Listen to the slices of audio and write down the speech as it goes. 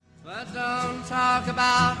talk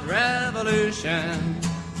about revolution.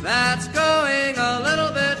 That's going a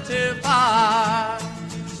little bit too far.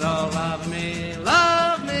 So love me,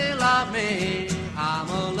 love me, love me. I'm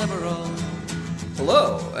a liberal.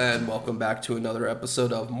 Hello, and welcome back to another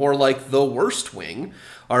episode of More Like the Worst Wing,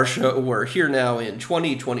 our show. We're here now in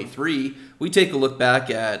 2023. We take a look back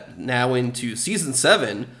at now into Season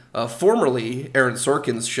 7 of formerly Aaron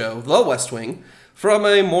Sorkin's show, The West Wing, from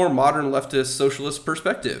a more modern leftist socialist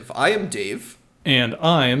perspective. I am Dave. And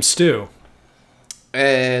I am Stu.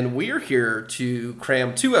 And we're here to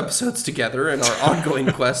cram 2 episodes together in our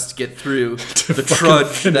ongoing quest to get through the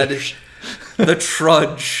trudge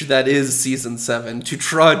that is Season 7. To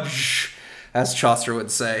trudge, as Chaucer would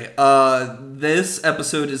say. This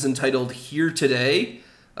episode is entitled Here Today,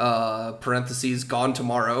 parentheses, Gone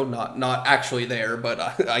Tomorrow. Not actually there,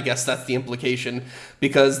 but I guess that's the implication.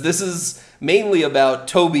 Because this is mainly about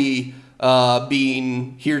Toby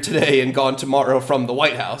being here today and gone tomorrow from the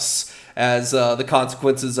White House, as the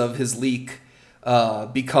consequences of his leak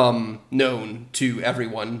become known to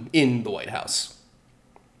everyone in the White House.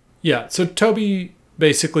 Yeah, so Toby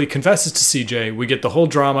basically confesses to CJ. We get the whole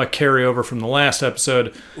drama carry over from the last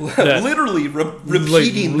episode. Literally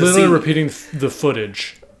repeating the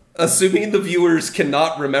footage. Assuming the viewers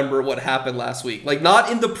cannot remember what happened last week. Like,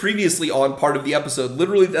 not in the previously on part of the episode.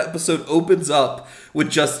 Literally, the episode opens up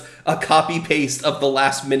with just a copy-paste of the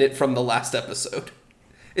last minute from the last episode.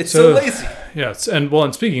 It's so lazy. Yes,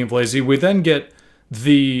 and speaking of lazy, we then get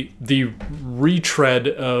the retread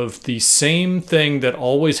of the same thing that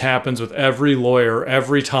always happens with every lawyer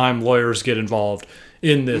every time lawyers get involved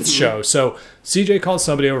in this show. So CJ calls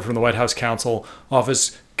somebody over from the White House counsel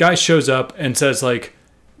office. Guy shows up and says, like,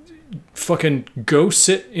 fucking go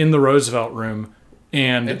sit in the Roosevelt room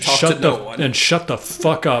and shut the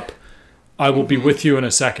fuck up. I will be with you in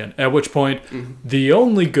a second. At which point, the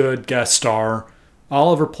only good guest star,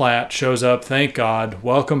 Oliver Platt, shows up. Thank God.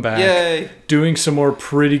 Welcome back. Yay. Doing some more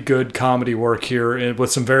pretty good comedy work here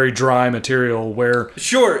with some very dry material where...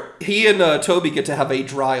 Sure, he and Toby get to have a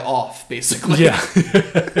dry off, basically. Yeah.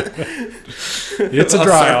 It's a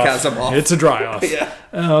dry off. It's a dry off. Yeah.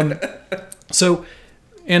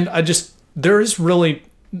 There is really,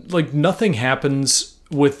 like, nothing happens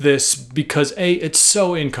with this because, A, it's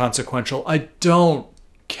so inconsequential. I don't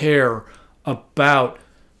care about,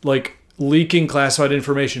 like, leaking classified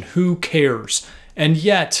information. Who cares? And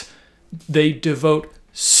yet, they devote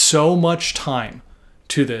so much time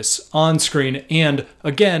to this on screen. And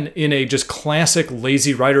again, in a just classic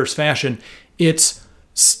lazy writer's fashion, it's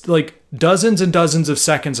like dozens and dozens of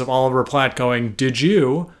seconds of Oliver Platt going, did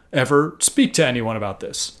you ever speak to anyone about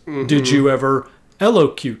this? Mm-hmm. Did you ever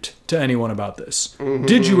elocute to anyone about this? Mm-hmm.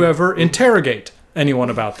 Did you ever interrogate anyone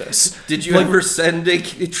about this? Did you ever send a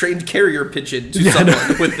trained carrier pigeon to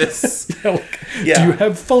someone with this? Do you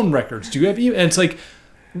have phone records? Do you have email? And it's like,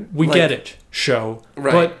 we get it, show.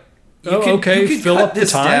 Right. But you can fill up the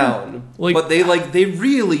time. Down, but they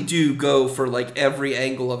really do go for like every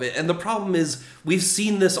angle of it. And the problem is we've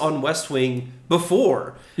seen this on West Wing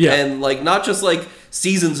before. Yeah. And like not just like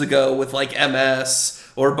seasons ago with like MS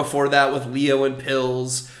or before that with Leo and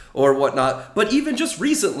Pills or whatnot, but even just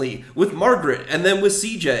recently with Margaret and then with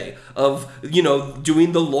CJ of,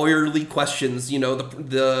 doing the lawyerly questions,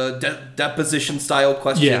 the deposition style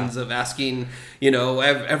questions of asking,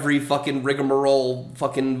 every fucking rigmarole,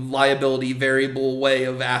 fucking liability variable way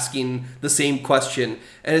of asking the same question.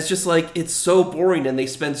 And it's just like, it's so boring and they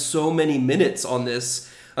spend so many minutes on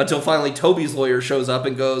this until finally Toby's lawyer shows up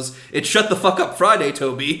and goes, it's shut the fuck up Friday,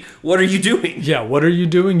 Toby. What are you doing? Yeah, what are you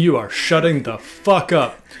doing? You are shutting the fuck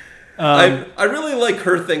up. I really like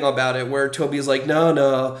her thing about it where Toby's like,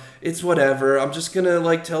 no, it's whatever. I'm just going to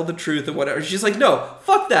like tell the truth and whatever. She's like, no,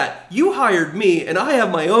 fuck that. You hired me and I have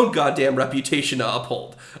my own goddamn reputation to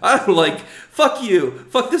uphold. I'm like, fuck you.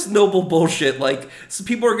 Fuck this noble bullshit. Like, so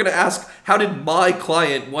people are going to ask, how did my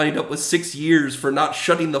client wind up with 6 years for not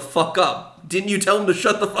shutting the fuck up? Didn't you tell him to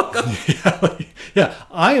shut the fuck up? Yeah,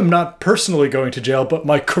 I am not personally going to jail, but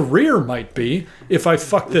my career might be if I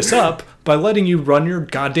fuck this up by letting you run your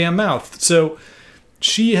goddamn mouth. So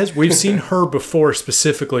we've seen her before,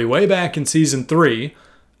 specifically way back in season 3,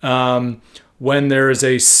 when there is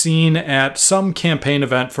a scene at some campaign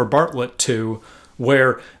event for Bartlett 2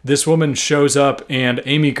 where this woman shows up and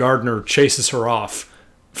Amy Gardner chases her off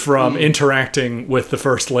from interacting with the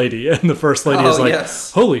First Lady. And the First Lady is like,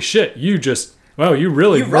 holy shit, you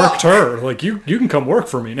really worked her. Like, you can come work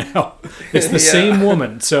for me now. It's the same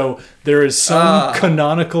woman. So there is some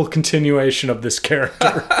canonical continuation of this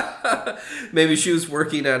character. Maybe she was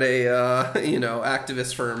working at a,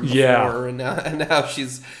 activist firm before, and now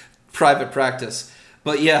she's private practice.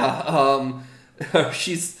 But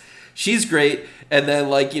she's great. And then,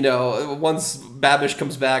 like, you know, once Babish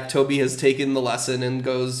comes back, Toby has taken the lesson and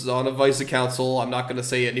goes on advice of counsel. I'm not going to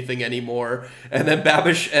say anything anymore. And then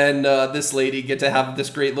Babish and this lady get to have this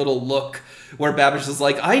great little look where Babish is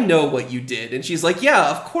like, I know what you did. And she's like,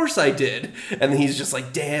 yeah, of course I did. And then he's just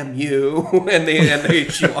like, damn you. And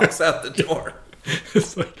she walks out the door.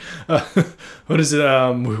 It's like, what is it?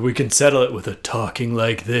 We can settle it with a talking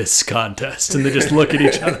like this contest. And they just look at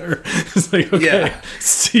each other. It's like, okay,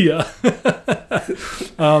 see ya.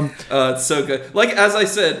 It's so good. Like, as I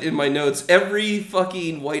said in my notes, every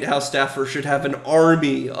fucking White House staffer should have an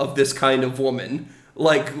army of this kind of woman,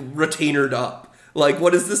 like, retainered up. Like,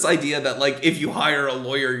 what is this idea that, like, if you hire a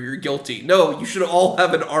lawyer, you're guilty? No, you should all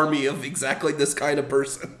have an army of exactly this kind of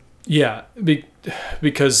person. Yeah,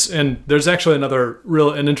 because, and there's actually another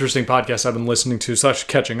an interesting podcast I've been listening to /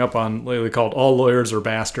 catching up on lately called All Lawyers Are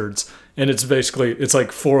Bastards. And it's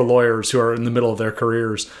like 4 lawyers who are in the middle of their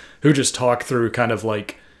careers who just talk through kind of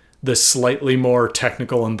like the slightly more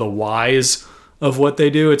technical and the whys of what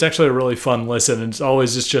they do. It's actually a really fun listen. And it's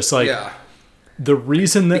always just like, the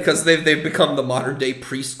reason that... Because they've become the modern day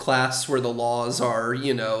priest class where the laws are,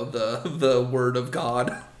 you know, the word of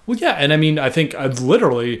God. Well, yeah, and I mean, I think I've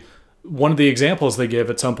literally... One of the examples they give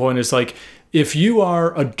at some point is like, if you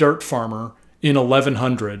are a dirt farmer in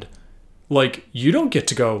 1100, like, you don't get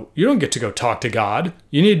to go talk to God.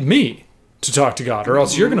 You need me to talk to God, or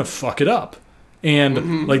else you're gonna fuck it up.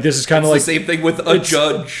 And like, this is kind of like the same thing with a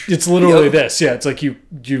judge. It's literally this. Yeah, it's like you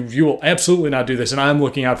will absolutely not do this, and I'm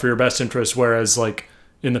looking out for your best interest. Whereas, like,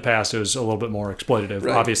 in the past, it was a little bit more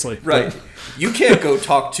exploitative, obviously. Right. But you can't go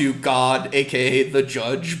talk to God, a.k.a. the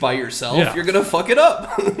judge, by yourself. Yeah. You're going to fuck it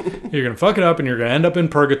up. You're going to fuck it up, and you're going to end up in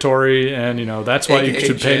purgatory, and, you know, that's why you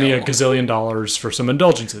should pay me $1 gazillion for some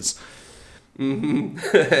indulgences. Mm-hmm.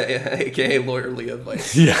 a.k.a. lawyerly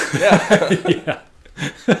advice. Yeah.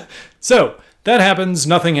 So, that happens.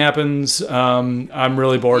 Nothing happens. I'm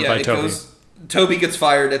really bored by Toby. Toby gets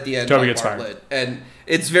fired at the end. Toby gets fired. And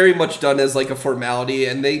it's very much done as, like, a formality,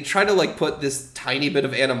 and they try to, like, put this tiny bit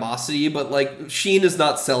of animosity, but, like, Sheen is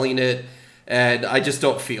not selling it, and I just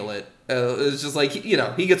don't feel it. It's just like, you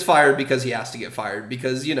know, he gets fired because he has to get fired,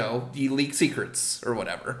 because, you know, he leaked secrets or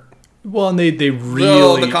whatever. Well, and they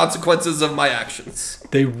really... the consequences of my actions.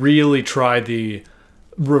 They really try the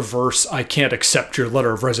reverse, I can't accept your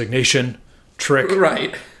letter of resignation trick.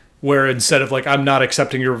 Right. Where instead of like, I'm not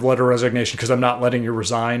accepting your letter of resignation because I'm not letting you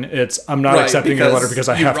resign, it's I'm not accepting your letter because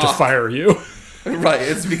I have to fire you. Right,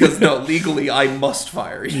 it's because, no, legally I must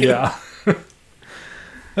fire you. Yeah.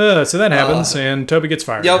 So that happens, and Toby gets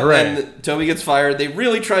fired. Yep, Hooray. and Toby gets fired. They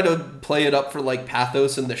really try to play it up for, like,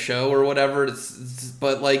 pathos in the show or whatever.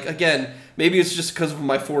 But, like, again, maybe it's just because of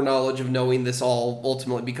my foreknowledge of knowing this all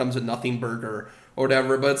ultimately becomes a nothing burger or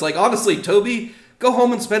whatever. But it's like, honestly, Toby... Go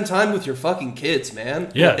home and spend time with your fucking kids,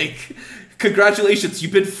 man. Yeah. Like, congratulations,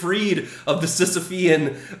 you've been freed of the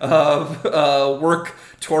Sisyphean work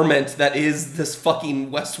torment that is this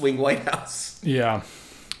fucking West Wing White House. Yeah.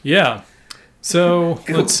 Yeah. So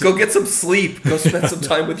go get some sleep. Go spend some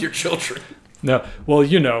time with your children. No. Well,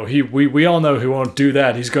 you know, we all know he won't do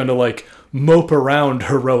that. He's going to, like, mope around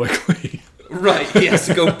heroically. Right. He has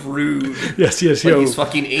to go brood. Yes. Like he's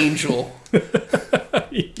fucking Angel.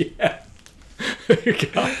 Yeah.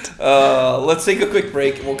 Let's take a quick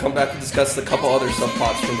break, and we'll come back and discuss a couple other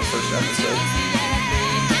subplots from the first episode.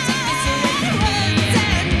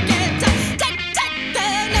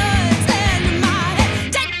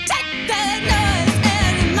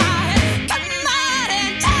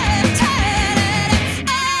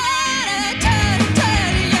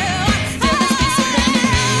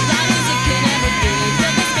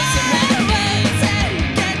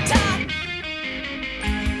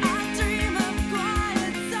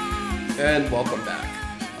 And welcome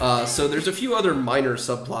back. So there's a few other minor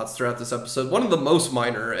subplots throughout this episode. One of the most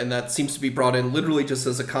minor, and that seems to be brought in literally just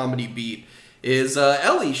as a comedy beat, is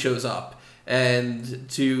Ellie shows up. And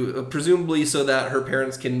to presumably so that her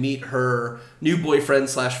parents can meet her new boyfriend /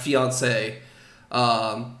 fiance,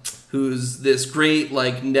 who's this great,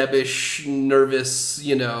 like, nebbish, nervous,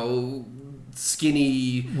 you know,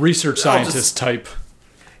 skinny... research scientist type.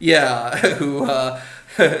 Yeah, who...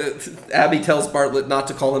 Abby tells Bartlett not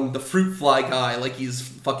to call him the fruit fly guy like he's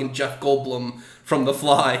fucking Jeff Goldblum from The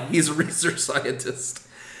Fly. He's a research scientist.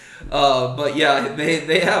 But yeah,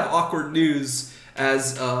 they have awkward news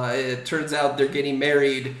as it turns out they're getting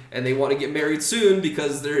married and they want to get married soon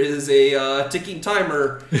because there is a ticking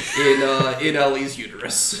timer in Ellie's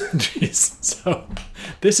uterus. Jeez. So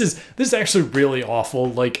this is actually really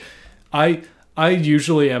awful. Like, I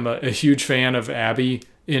usually am a huge fan of Abby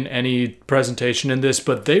in any presentation in this,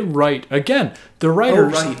 but they write, again, the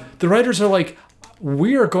writers are like,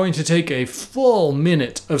 we are going to take a full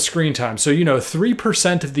minute of screen time. So,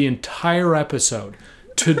 3% of the entire episode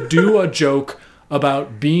to do a joke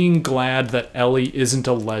about being glad that Ellie isn't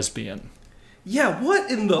a lesbian. Yeah,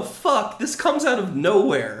 what in the fuck? This comes out of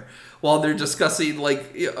nowhere while they're discussing,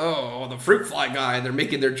 the fruit fly guy, they're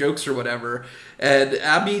making their jokes or whatever. And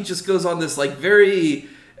Abby just goes on this, very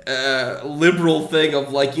liberal thing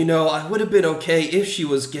of, I would have been okay if she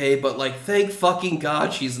was gay, but, thank fucking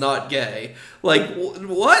God she's not gay.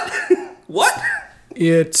 What? What?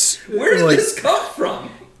 Where did this come from?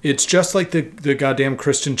 It's just like the goddamn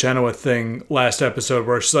Kristen Chenoweth thing last episode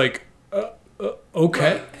where she's like,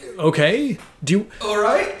 okay, right. Okay. All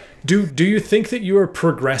right. Do you think that you are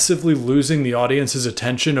progressively losing the audience's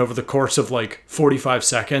attention over the course of 45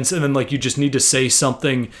 seconds, and then you just need to say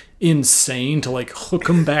something insane to hook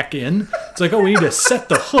them back in? It's we need to set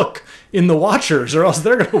the hook in the watchers, or else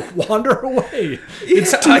they're gonna wander away.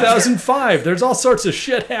 It's 2005. There's all sorts of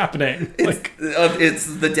shit happening. It's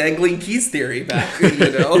the dangling keys theory back,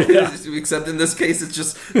 Yeah. Except in this case, it's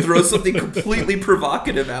just throw something completely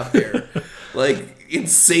provocative out there,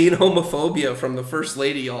 insane homophobia from the first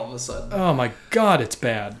lady all of a sudden. Oh my God, it's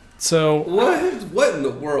bad. So what in the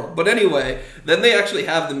world? But anyway, then they actually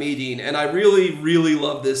have the meeting, and I really, really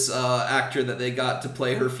love this actor that they got to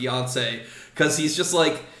play her fiance, because he's just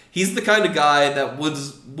he's the kind of guy that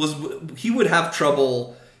he would have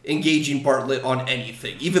trouble engaging Bartlett on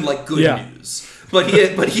anything, even good news. But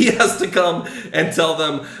he has to come and tell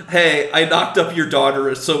them, hey, I knocked up your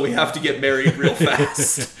daughter, so we have to get married real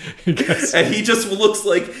fast. And he just looks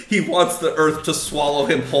like he wants the earth to swallow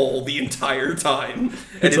him whole the entire time.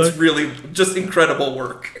 And it's really just incredible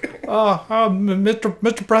work.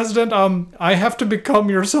 Mr. President, I have to become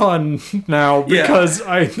your son now because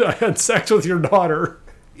I had sex with your daughter.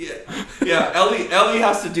 Yeah. Ellie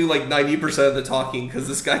has to do 90% of the talking because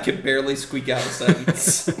this guy can barely squeak out a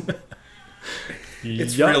sentence.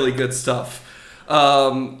 It's really good stuff.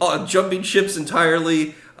 Jumping ships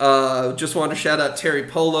entirely. Just want to shout out Terry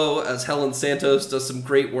Polo as Helen Santos does some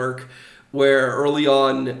great work. Where early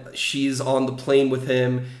on she's on the plane with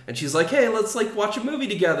him and she's like, hey, let's watch a movie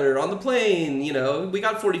together on the plane. We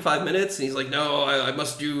got 45 minutes. And he's like, no, I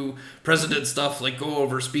must do president stuff, go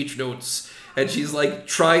over speech notes. And she's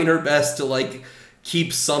trying her best to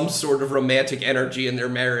keep some sort of romantic energy in their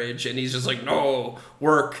marriage. And he's just no,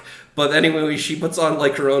 work. But anyway, she puts on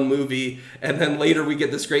her own movie, and then later we get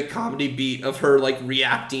this great comedy beat of her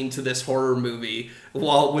reacting to this horror movie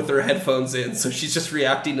while with her headphones in. So she's just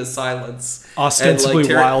reacting to silence. Ostensibly,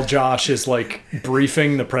 while Josh is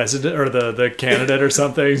briefing the president or the candidate or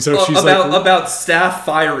something. So she's about staff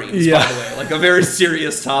firings, by the way, a very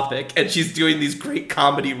serious topic, and she's doing these great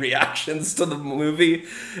comedy reactions to the movie,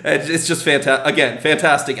 and it's just fantastic. Again,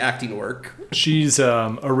 fantastic acting work. She's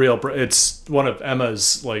it's one of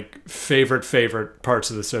Emma's favorite parts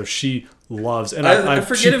of the show. She loves, and I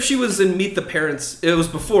forget if she was in Meet the Parents. It was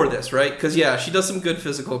before this, right? Because she does some good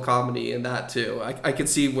physical comedy in that too. I can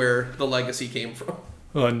see where the legacy came from.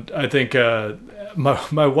 Well, and I think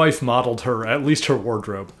my wife modeled at least her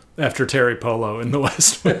wardrobe after Terry Polo in The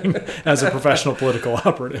West Wing as a professional political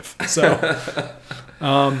operative. So,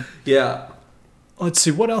 yeah. Let's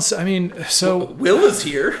see what else. I mean, so Will is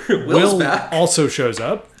here. Will's back. Also shows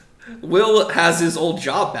up. Will has his old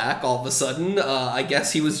job back all of a sudden. I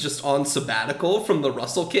guess he was just on sabbatical from the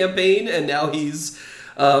Russell campaign, and now he's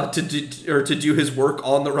to do his work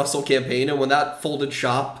on the Russell campaign. And when that folded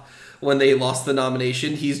shop, when they lost the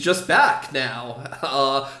nomination, he's just back now.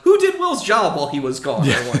 Who did Will's job while he was gone?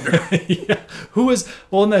 I wonder. Yeah. Who was?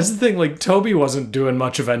 Well, and that's the thing. Toby wasn't doing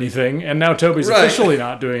much of anything, and now Toby's officially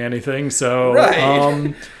not doing anything. So,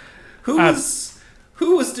 Who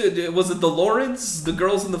was it the Laurens, the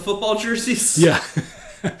girls in the football jerseys? Yeah.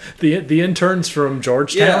 the interns from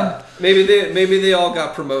Georgetown. Yeah, maybe they all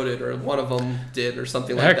got promoted, or one of them did, or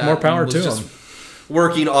something like that. Heck, more power to them.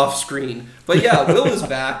 Working off screen. But yeah, Will is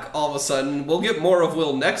back all of a sudden. We'll get more of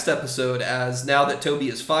Will next episode, as now that Toby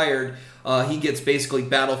is fired, he gets basically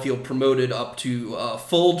Battlefield promoted up to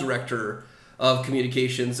full director of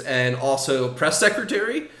communications and also press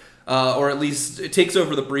secretary, or at least it takes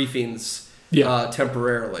over the briefings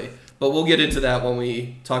temporarily. But we'll get into that when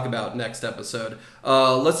we talk about next episode.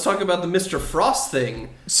 Let's talk about the Mr. Frost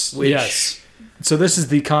thing. Which So this is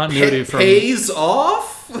the continuity from... Pays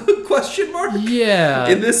off? Question mark? Yeah.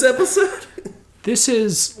 In this episode? This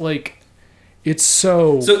is, it's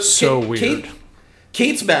so weird.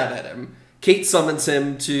 Kate's mad at him. Kate summons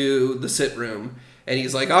him to the sit room, And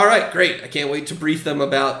he's like, all right, great. I can't wait to brief them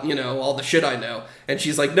about, all the shit I know. And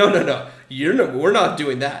she's like, no. We're not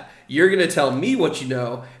doing that. You're going to tell me what you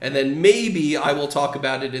know, and then maybe I will talk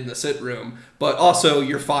about it in the sit room. But also,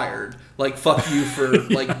 you're fired. Like, fuck you for,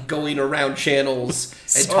 going around channels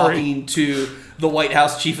and talking to the White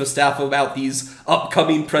House chief of staff about these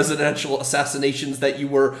upcoming presidential assassinations that you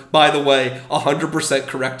were, by the way, 100%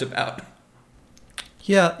 correct about.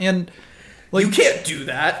 Yeah, and... you can't do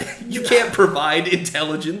that. You can't provide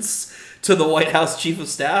intelligence to the White House chief of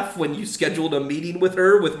staff when you scheduled a meeting with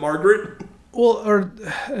her, with Margaret. Well,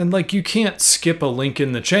 you can't skip a link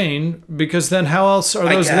in the chain, because then how else are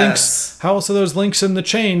those links? How else are those links in the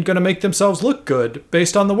chain going to make themselves look good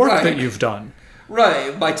based on the work that you've done?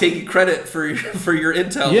 Right, by taking credit for your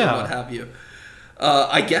intel and what have you.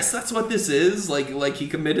 I guess that's what this is. Like he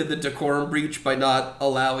committed the decorum breach by not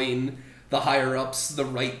allowing the higher ups the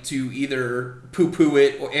right to either poo-poo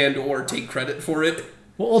it or take credit for it.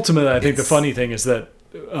 Well, ultimately, I think the funny thing is that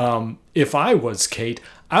if I was Kate,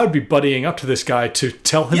 I would be buddying up to this guy to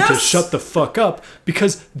tell him to shut the fuck up,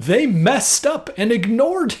 because they messed up and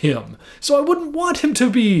ignored him. So I wouldn't want him to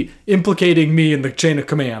be implicating me in the chain of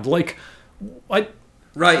command. Right.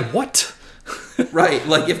 What? Right.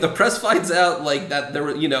 Like, if the press finds out, that there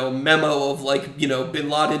were, memo of, Bin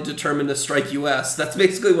Laden determined to strike U.S., that's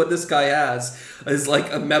basically what this guy has, is,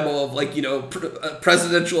 a memo of,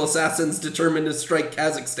 presidential assassins determined to strike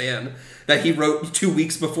Kazakhstan that he wrote 2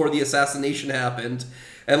 weeks before the assassination happened.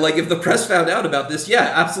 And, if the press found out about this,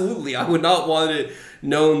 yeah, absolutely. I would not want it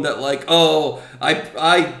known that,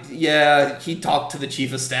 he talked to the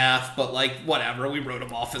chief of staff, but, whatever, we wrote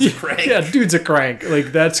him off as a crank. Yeah, dude's a crank.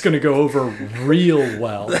 That's going to go over real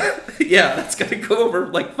well. Yeah, that's going to go over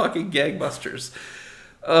like fucking gangbusters.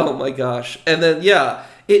 Oh, my gosh. And then,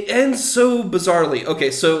 it ends so bizarrely.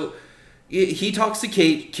 Okay, so he talks to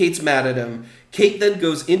Kate. Kate's mad at him. Kate then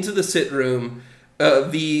goes into the sit room.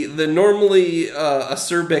 The normally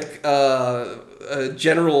acerbic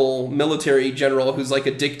military general who's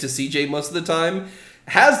a dick to CJ most of the time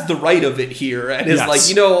has the right of it here, and is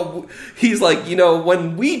he's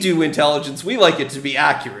when we do intelligence, we like it to be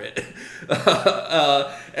accurate.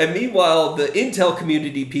 And meanwhile, the intel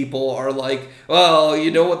community people are like, well,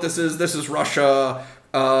 you know what this is? This is Russia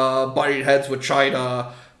butting heads with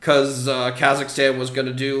China because Kazakhstan was going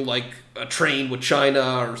to do a trade with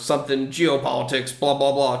China or something, geopolitics, blah,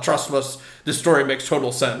 blah, blah. Trust us, this story makes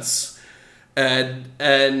total sense. And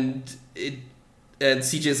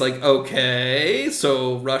CJ's like, okay,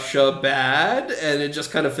 so Russia bad, and it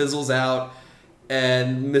just kind of fizzles out.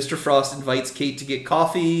 And Mr. Frost invites Kate to get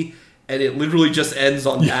coffee, and it literally just ends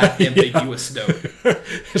on that ambiguous note.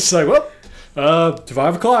 It's well,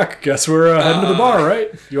 5 o'clock. Guess we're heading to the bar,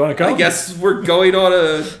 right? You want to come? I guess we're going on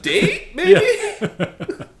a date, maybe?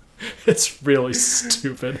 Yeah. It's really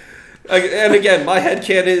stupid. And again, my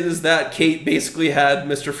headcanon is that Kate basically had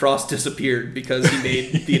Mr. Frost disappeared because he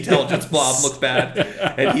made the intelligence blob look bad.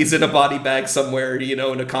 And he's in a body bag somewhere, in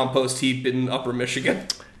a compost heap in Upper Michigan.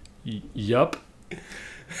 Yup.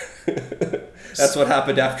 That's what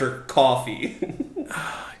happened after coffee.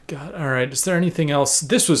 God, all right. Is there anything else?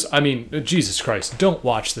 This was, Jesus Christ, don't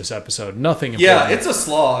watch this episode. Nothing important. Yeah, it's a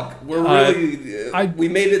slog. We're really, we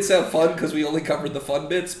made it sound fun because we only covered the fun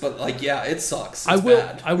bits, but it sucks. It's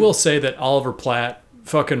bad. I will say that Oliver Platt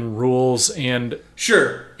fucking rules, and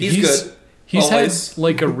sure, he's good. He's always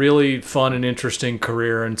had a really fun and interesting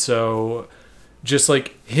career, and so just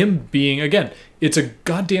him being, again, it's a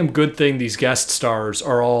goddamn good thing these guest stars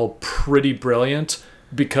are all pretty brilliant.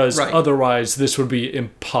 Because otherwise, this would be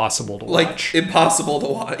impossible to watch. Impossible to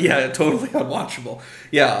watch. Yeah, totally unwatchable.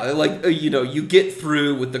 Yeah, you get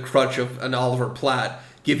through with the crutch of an Oliver Platt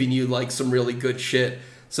giving you, some really good shit.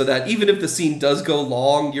 So that even if the scene does go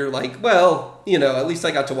long, you're well, at least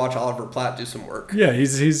I got to watch Oliver Platt do some work. Yeah,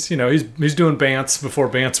 he's doing Bants before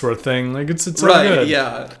Bants were a thing. It's right, all good.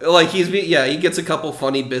 Yeah. He gets a couple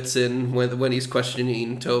funny bits in when he's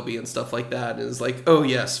questioning Toby and stuff like that, and is oh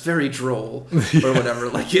yes, very droll or whatever.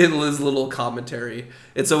 His little commentary.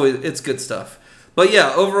 It's good stuff. But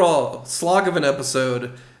yeah, overall slog of an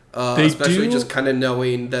episode. Especially just kind of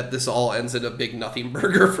knowing that this all ends in a big nothing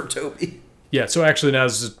burger for Toby. Yeah, so actually now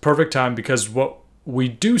is the perfect time, because what we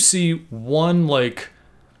do see one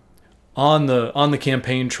on the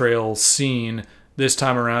campaign trail scene this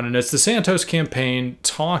time around, and it's the Santos campaign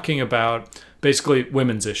talking about basically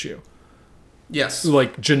women's issue. Yes.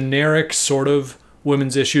 Generic sort of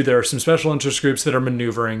women's issue. There are some special interest groups that are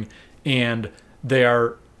maneuvering, and they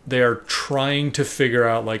are trying to figure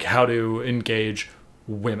out how to engage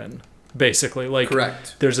women. Basically,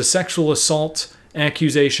 correct. There's a sexual assault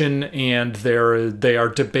accusation, and they are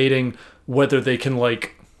debating whether they can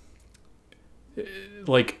like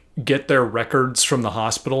get their records from the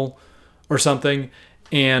hospital or something.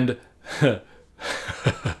 And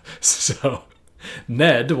so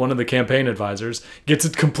Ned, one of the campaign advisors, gets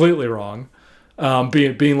it completely wrong.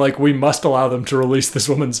 Being like, we must allow them to release this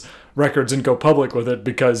woman's records and go public with it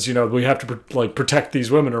because, you know, we have to protect these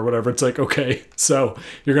women or whatever. It's like, okay, so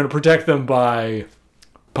you're going to protect them by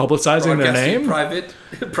publicizing their name?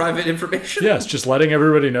 Private information? Yes, just letting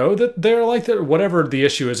everybody know that they're like that, whatever the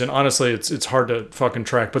issue is. And honestly, it's hard to fucking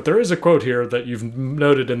track. But there is a quote here that you've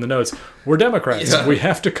noted in the notes. We're Democrats. Yeah. We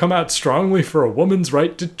have to come out strongly for a woman's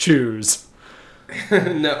right to choose.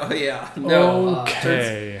 No.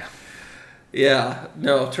 Okay.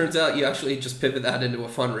 Turns out you actually just pivot that into a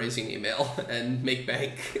fundraising email and make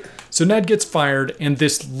bank. So Ned gets fired, and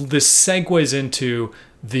this segues into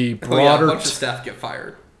the broader... a bunch of staff get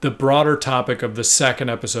fired. The broader topic of the second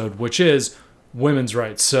episode, which is women's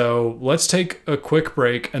rights. So let's take a quick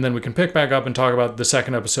break, and then we can pick back up and talk about the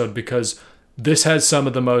second episode, because this has some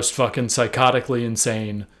of the most fucking psychotically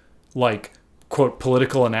insane, like, quote,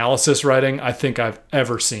 political analysis writing I think I've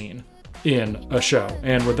ever seen in a show.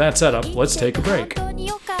 And with that set up, let's take a break.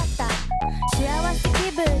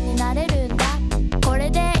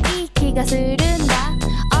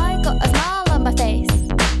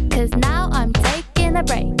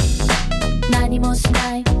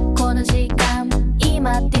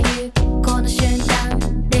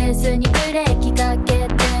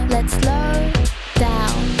 Let's slow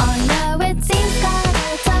down. I know it seems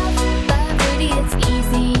kinda tough, but really it's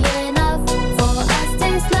easy enough for us to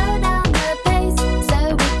slow down the pace so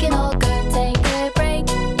we can all go take a break.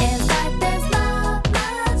 In fact, there's not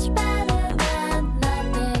much better than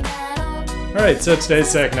nothing at all. Alright, so today's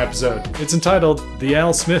second episode. It's entitled The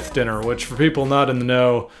Al Smith Dinner, which for people not in the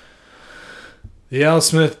know, the Al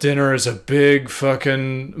Smith Dinner is a big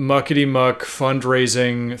fucking muckety-muck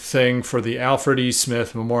fundraising thing for the Alfred E.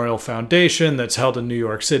 Smith Memorial Foundation that's held in New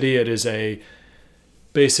York City. It is a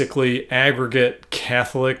basically aggregate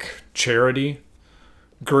Catholic charity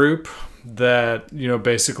group that, you know,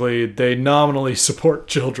 basically they nominally support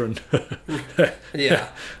children. Yeah,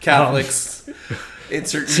 Catholics.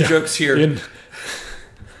 Insert your jokes here.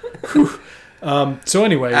 So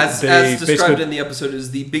anyway, as described in the episode,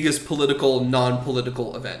 is the biggest political,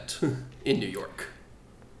 non-political event in New York.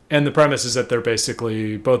 And the premise is that they're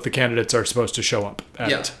basically, both the candidates are supposed to show up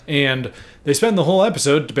at it. And they spend the whole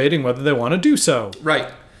episode debating whether they want to do so.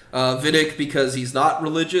 Right. Vidic because he's not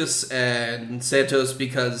religious, and Santos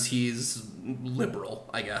because he's liberal,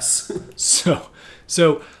 I guess.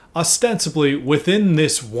 So ostensibly within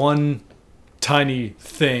this one tiny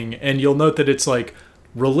thing, and you'll note that it's like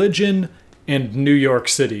religion and New York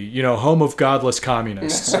City, you know, home of godless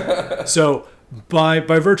communists. So by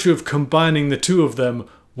virtue of combining the two of them,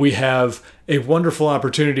 we have a wonderful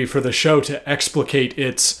opportunity for the show to explicate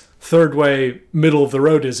its third way, middle of the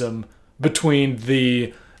roadism between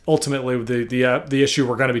the issue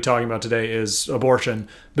we're going to be talking about today is abortion,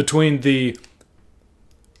 between the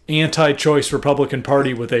anti-choice Republican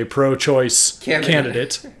Party with a pro-choice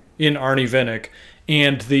candidate in Arnie Vinnick,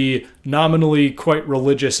 and the nominally quite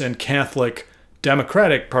religious and Catholic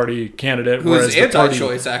Democratic Party candidate, who is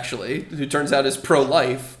anti-choice, actually, who turns out is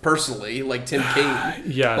pro-life, personally, like Tim Kaine,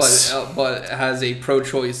 yes, but has a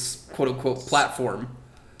pro-choice, quote-unquote, platform.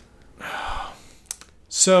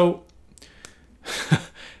 So,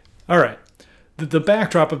 all right, the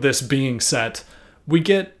backdrop of this being set, we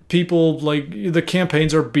get people, like, the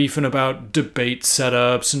campaigns are beefing about debate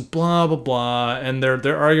setups and blah, blah, blah, and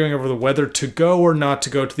they're arguing over whether to go or not to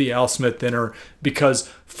go to the Al Smith dinner, because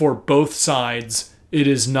for both sides, it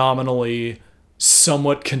is nominally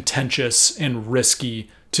somewhat contentious and risky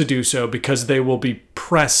to do so, because they will be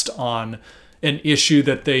pressed on an issue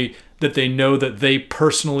that they know that they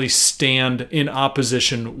personally stand in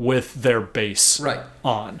opposition with their base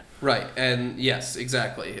on. Right, and yes,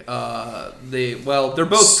 exactly. They're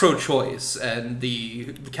both pro-choice, and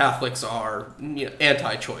the Catholics are, you know,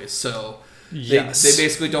 anti-choice. So they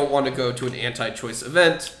basically don't want to go to an anti-choice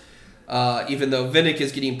event, even though Vinnick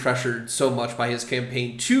is getting pressured so much by his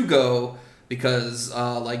campaign to go, because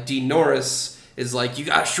like Dean Norris is like, you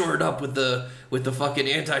gotta shore it up with the fucking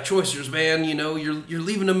anti-choicers, man. You know, you're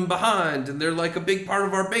leaving them behind, and they're like a big part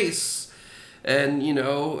of our base. And, you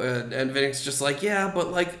know, and Vinnick's just like, yeah,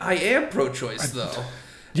 but, like, I am pro-choice, though.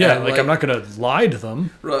 Yeah, like I'm not going to lie to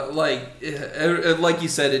them. Like you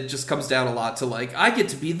said, it just comes down a lot to, like, I get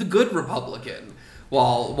to be the good Republican,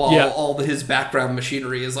 while his background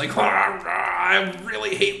machinery is like, I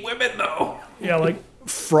really hate women, though. Yeah, like,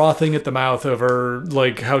 frothing at the mouth over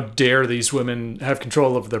like how dare these women have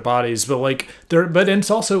control over their bodies, but like but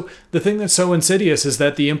it's also the thing that's so insidious is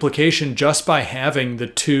that the implication just by having the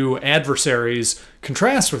two adversaries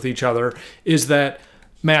contrast with each other is that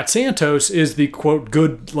Matt Santos is the quote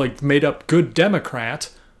good like made up good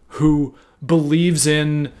Democrat who believes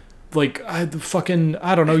in like I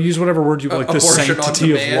don't know, use whatever word you like, the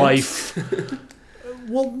sanctity of life.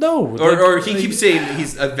 Well, no. Or he keeps saying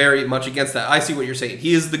he's very much against that. I see what you're saying.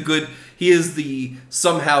 He is the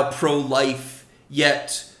somehow pro-life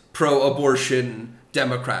yet pro-abortion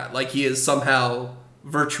Democrat. Like he is somehow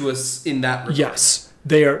virtuous in that regard. Yes.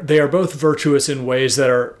 They are both virtuous in ways that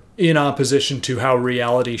are in opposition to how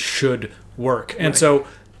reality should work. And so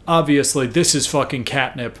obviously this is fucking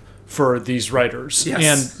catnip for these writers.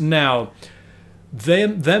 Yes. And now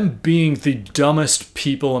them being the dumbest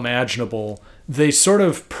people imaginable, they sort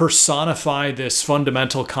of personify this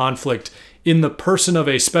fundamental conflict in the person of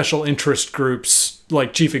a special interest group's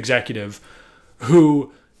like chief executive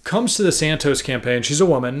who comes to the Santos campaign. She's a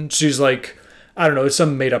woman. She's like, I don't know, it's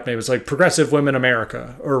some made up name. It's like Progressive Women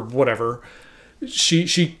America or whatever.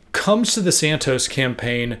 She comes to the Santos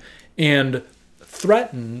campaign and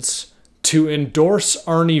threatens to endorse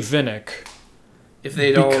Arnie Vinnick if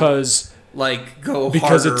they don't go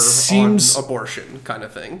harder on abortion kind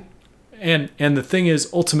of thing. And the thing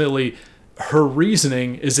is, ultimately, her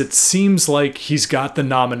reasoning is it seems like he's got the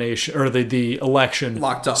nomination or the election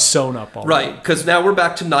locked up, sewn up already. Right, because now we're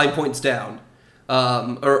back to 9 points down.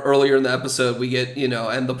 Or earlier in the episode, we get,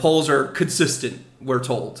 and the polls are consistent, we're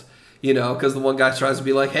told. Because the one guy tries to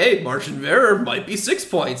be like, hey, margin of error might be 6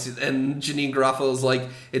 points. And Janine Garofalo's like,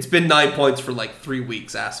 it's been 9 points for like 3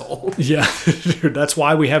 weeks, asshole. Yeah, that's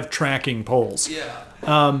why we have tracking polls.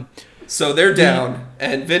 Yeah. So they're down,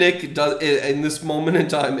 and Vinnick does. In this moment in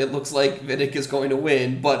time, it looks like Vinnick is going to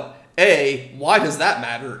win. But why does that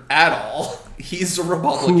matter at all? He's a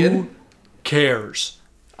Republican. Who cares?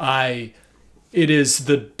 It is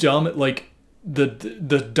the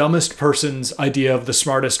dumbest person's idea of the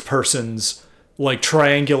smartest person's like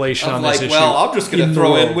triangulation on this issue. Well, I'm just going to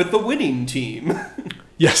throw in with the winning team.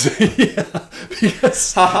 Yes, yeah.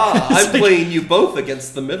 Because I'm playing you both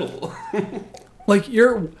against the middle.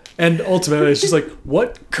 And ultimately, it's just like,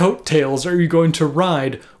 what coattails are you going to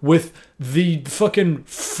ride with the fucking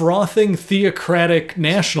frothing theocratic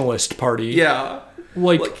nationalist party? Yeah.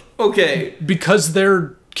 Okay. Because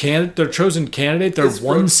their chosen candidate, they're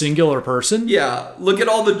one singular person? Yeah. Look at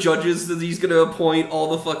all the judges that he's going to appoint,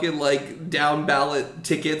 all the fucking, down ballot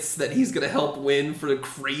tickets that he's going to help win for the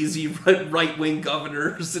crazy right-wing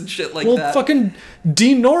governors and shit like that. Well, fucking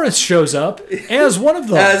Dean Norris shows up as one of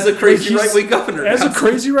them. As a crazy right-wing governor. As a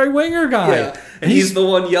crazy right-winger guy. Yeah. And he's the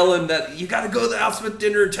one yelling that you got to go to the Auschwitz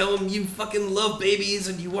dinner and tell them you fucking love babies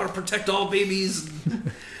and you want to protect all babies.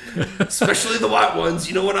 Especially the white ones.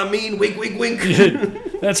 You know what I mean? Wink, wink, wink.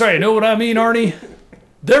 That's right. You know what I mean, Arnie?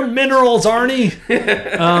 They're minerals, Arnie.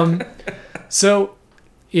 So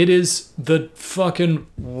it is the fucking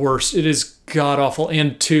worst. It is god-awful.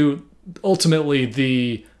 And ultimately,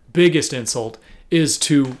 the biggest insult is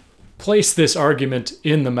to place this argument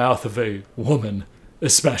in the mouth of a woman,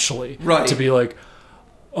 especially. Right. To be like,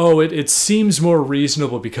 oh, it seems more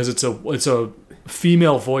reasonable because it's a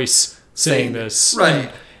female voice saying this. Right.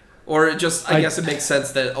 And, or I guess it makes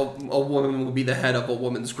sense that a woman will be the head of a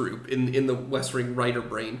woman's group in the West Wing writer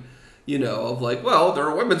brain, of like, well, they're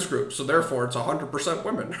a women's group, so therefore it's 100%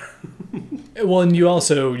 women. Well, and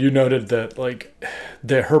you noted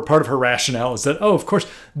that her part of her rationale is that, oh, of course,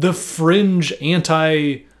 the fringe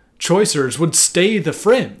anti-choicers would stay the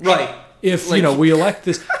fringe. Right. If, we elect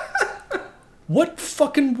this. What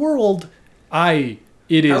fucking world? How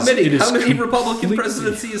many Republican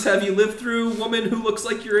presidencies have you lived through, woman who looks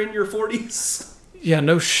like you're in your 40s? Yeah,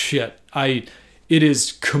 no shit. It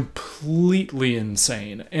is completely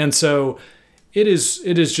insane. And so it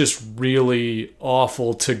is just really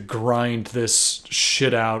awful to grind this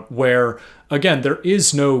shit out where, again, there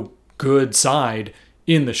is no good side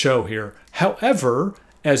in the show here. However,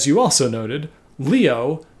 as you also noted,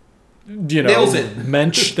 Leo, nails it.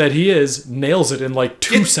 Mensch that he is, nails it in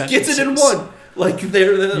 2 sentences. Gets it in one.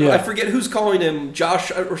 I forget who's calling him. Josh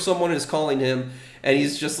or someone is calling him, and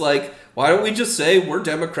he's just like, why don't we just say we're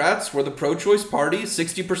Democrats, we're the pro-choice party,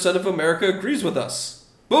 60% of America agrees with us.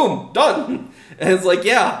 Boom, done. And it's like,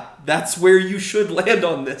 yeah, that's where you should land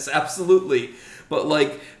on this, absolutely.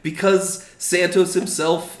 But because Santos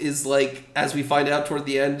himself is as we find out toward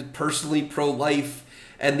the end, personally pro-life,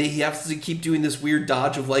 and he has to keep doing this weird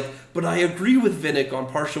dodge of like, but I agree with Vinnick on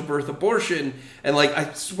partial birth abortion. And like,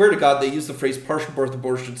 I swear to God, they use the phrase partial birth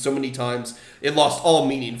abortion so many times, it lost all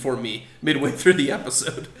meaning for me midway through the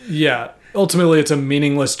episode. Yeah. Ultimately, it's a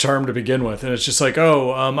meaningless term to begin with, and it's just like,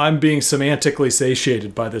 I'm being semantically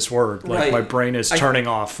satiated by this word. Like, Right. my brain is turning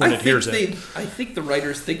off when it hears it. I think the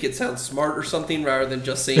writers think it sounds smart or something rather than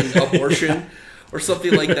just saying abortion or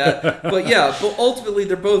something like that. But yeah, but ultimately,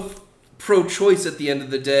 they're both pro-choice at the end of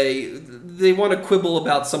the day. They want to quibble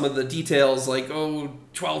about some of the details, like,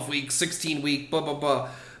 12 week, 16 week, blah, blah, blah.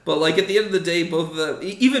 But, like, at the end of the day,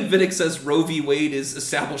 even Vinnick says Roe v. Wade is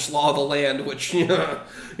established law of the land, which,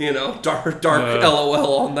 dark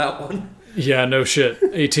LOL on that one. Yeah, no shit.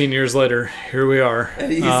 18 years later, here we are.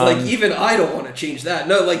 And he's like, even I don't want to change that.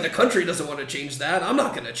 No, like, the country doesn't want to change that. I'm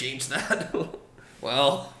not going to change that.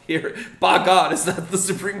 Well, here, by God, is that the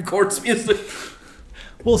Supreme Court's music?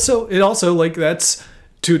 Well, so it also, like, that's,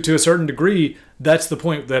 to a certain degree, that's the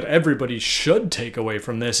point that everybody should take away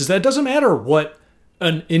from this, is that it doesn't matter what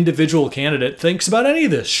an individual candidate thinks about any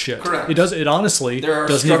of this shit. Correct. It honestly there are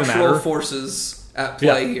doesn't even structural matter. forces at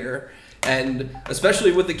play here, and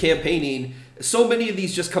especially with the campaigning, so many of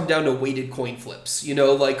these just come down to weighted coin flips. Where's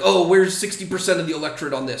 60% of the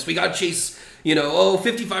electorate on this? We got Chase.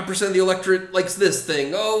 55% of the electorate likes this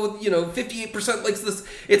thing. 58% likes this.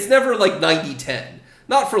 It's never like 90-10.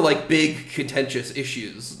 Not for like big contentious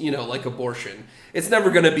issues, like abortion. It's never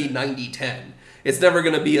going to be 90-10. It's never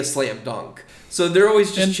going to be a slam dunk. So they're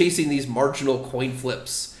always just chasing these marginal coin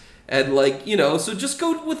flips. And so just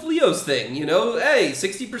go with Leo's thing, hey,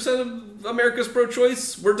 60% of America's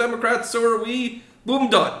pro-choice, we're Democrats, so are we, boom,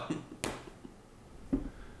 done.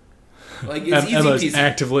 Like, it's easy Emma's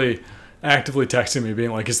peasy. actively texting me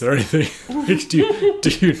being like, is there anything, do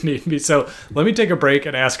you need me? So let me take a break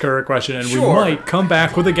and ask her a question, and Sure. we might come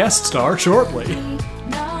back with a guest star shortly.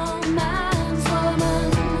 No man's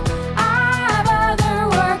woman. I've other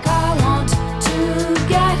work I want to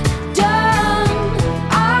get done.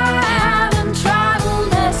 I haven't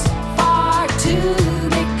traveled this far to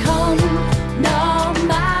become no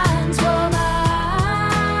man's woman.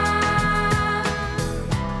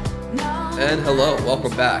 No And hello,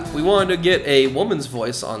 welcome back. We wanted to get a woman's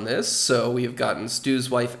voice on this, so we've gotten Stu's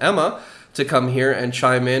wife, Emma, to come here and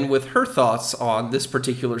chime in with her thoughts on this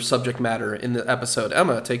particular subject matter in the episode.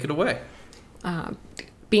 Emma, take it away.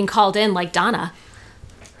 Being called in like Donna.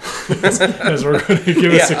 As we're going to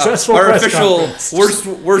give a successful our press official conference.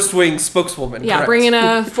 worst wing spokeswoman. Yeah, correct. bringing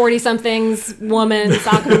a 40-somethings woman,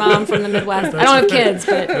 soccer mom from the Midwest. I don't have kids,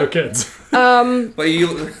 but No kids. But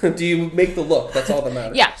do you make the look? That's all that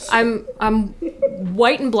matters. yeah, I'm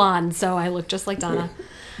white and blonde, so I look just like Donna.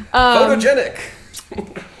 Photogenic.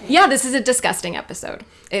 Yeah, this is a disgusting episode.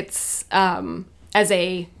 It's diehard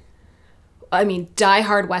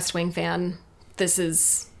West Wing fan, this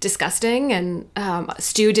is disgusting, and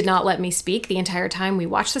Stu did not let me speak the entire time we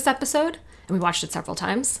watched this episode, and we watched it several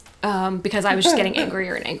times because I was just getting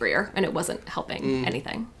angrier and angrier, and it wasn't helping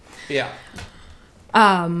anything. Yeah.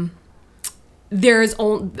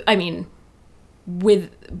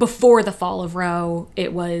 Before the fall of Roe,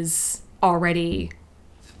 it was already,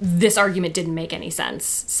 this argument didn't make any sense.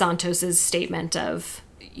 Santos's statement of,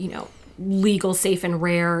 legal, safe, and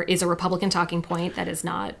rare is a Republican talking point. That is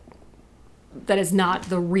not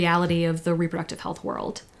the reality of the reproductive health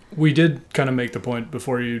world. We did kind of make the point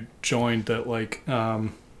before you joined that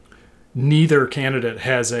neither candidate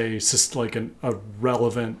has a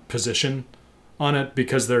relevant position on it,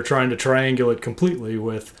 because they're trying to triangulate completely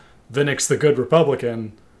with Vinnick's the good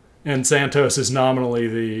Republican and Santos is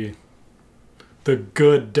nominally the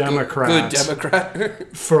good Democrat. Good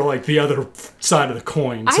Democrat. For the other side of the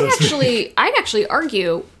coin. I'd actually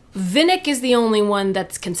argue Vinnick is the only one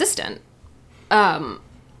that's consistent. When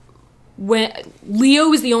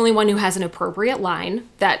Leo is the only one who has an appropriate line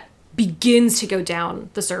that begins to go down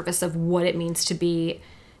the surface of what it means to be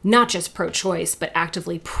not just pro-choice, but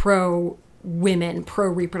actively pro-women,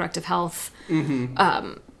 pro-reproductive health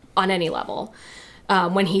on any level.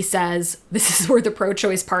 When he says, this is where the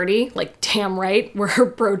pro-choice party, damn right, we're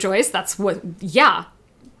pro-choice. That's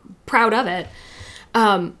proud of it.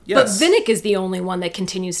 But Vinnick is the only one that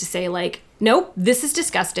continues to say, nope, this is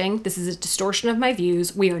disgusting. This is a distortion of my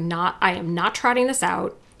views. I am not trotting this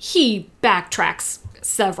out. He backtracks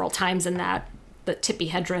several times in that. The Tippi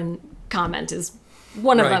Hedren comment is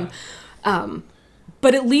one of them.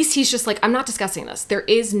 But at least he's just I'm not discussing this.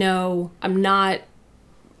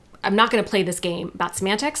 I'm not going to play this game about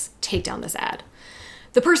semantics. Take down this ad.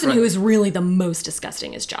 The person who is really the most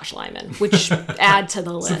disgusting is Josh Lyman, which add to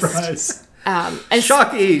the list. Surprise.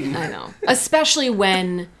 Shocking. I know. Especially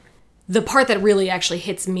when the part that really actually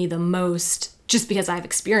hits me the most, just because I've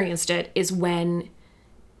experienced it, is when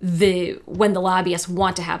the lobbyists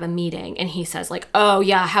want to have a meeting and he says like, oh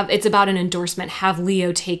yeah, it's about an endorsement, have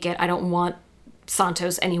Leo take it. I don't want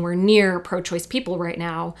Santos anywhere near pro-choice people right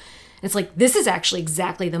now. And it's like, this is actually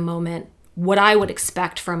exactly the moment what I would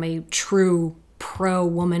expect from a true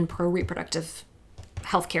pro-woman, pro-reproductive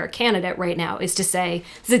healthcare candidate right now, is to say,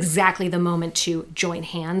 this is exactly the moment to join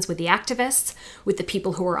hands with the activists, with the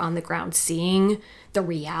people who are on the ground seeing the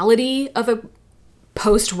reality of a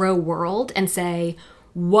post-Roe world, and say,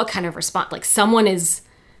 what kind of response, like someone is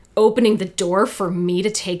opening the door for me to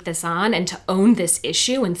take this on and to own this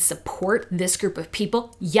issue and support this group of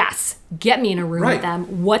people. Yes, get me in a room with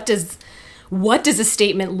them. What does a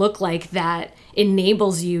statement look like that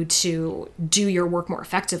enables you to do your work more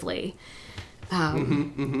effectively?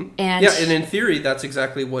 And in theory, that's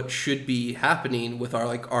exactly what should be happening with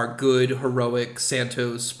our good, heroic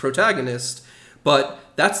Santos protagonist. But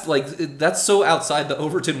that's so outside the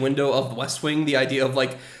Overton window of the West Wing, the idea of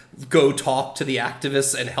like, go talk to the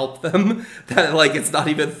activists and help them, that like it's not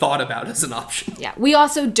even thought about as an option. Yeah, we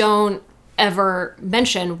also don't ever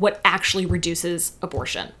mention what actually reduces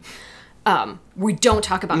abortion. We don't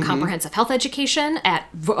talk about comprehensive health education at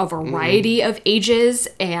a variety of ages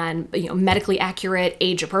and medically accurate,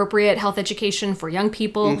 age-appropriate health education for young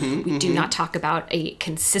people. We do not talk about a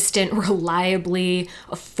consistent, reliably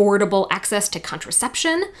affordable access to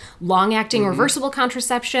contraception, long-acting reversible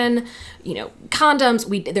contraception,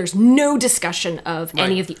 condoms. There's no discussion of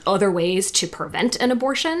any of the other ways to prevent an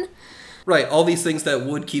abortion. Right, all these things that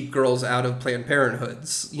would keep girls out of Planned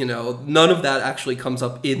Parenthoods, none of that actually comes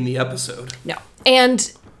up in the episode. No,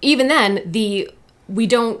 and even then, they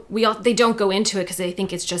don't go into it because they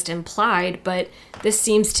think it's just implied. But this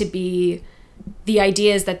seems to be the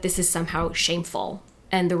idea is that this is somehow shameful,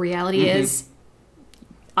 and the reality is,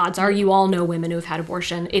 odds are you all know women who have had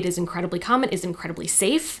abortion. It is incredibly common. It's incredibly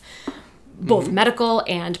safe. Both medical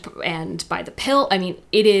and by the pill. I mean,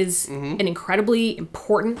 it is an incredibly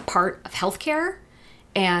important part of healthcare,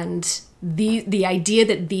 and the idea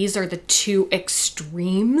that these are the two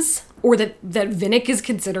extremes, or that Vinnick is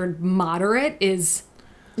considered moderate, is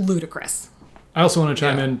ludicrous. I also want to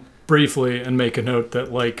chime in briefly and make a note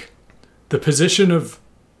that like the position of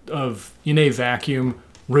in a vacuum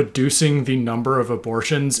reducing the number of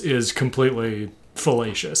abortions is completely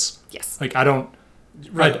fallacious. Yes. Like I don't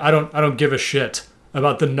give a shit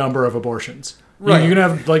about the number of abortions. Right. You can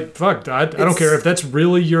have I don't care if that's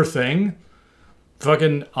really your thing.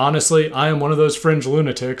 Fucking honestly, I am one of those fringe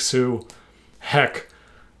lunatics who, heck,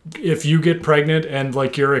 if you get pregnant and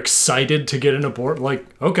like you're excited to get an abort, like,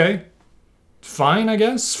 okay, fine, I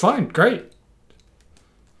guess, fine, great.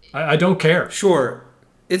 I don't care. Sure.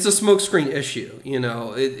 It's a smokescreen issue,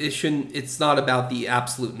 it shouldn't, it's not about the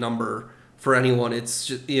absolute number for anyone. It's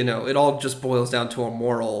just, it all just boils down to a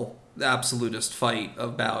moral absolutist fight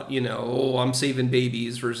about, I'm saving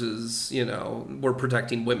babies versus, we're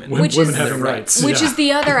protecting women. Women having rights. Which is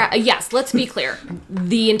the other, yes, let's be clear.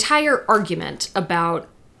 The entire argument about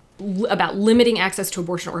limiting access to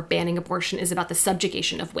abortion or banning abortion is about the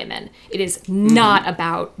subjugation of women. It is not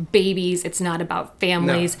about babies. It's not about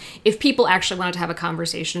families. No. If people actually wanted to have a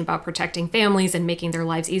conversation about protecting families and making their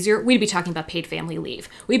lives easier, we'd be talking about paid family leave.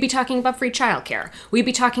 We'd be talking about free childcare. We'd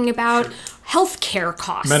be talking about health care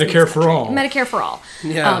costs. Medicare for all. Medicare for all.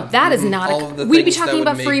 Yeah. That is not we'd be talking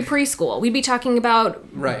about free preschool. We'd be talking about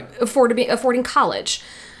affording college.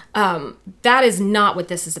 That is not what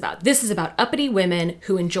this is about. This is about uppity women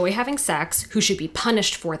who enjoy having sex, who should be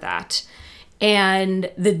punished for that.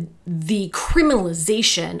 And the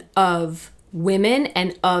criminalization of women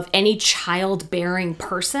and of any childbearing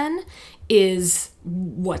person is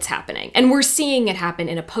what's happening. And we're seeing it happen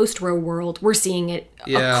in a post-Roe world. We're seeing it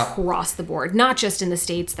across the board, not just in the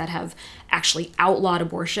states that have actually outlawed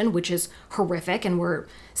abortion, which is horrific, and we're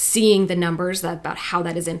seeing the numbers about how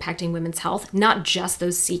that is impacting women's health, not just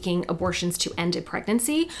those seeking abortions to end a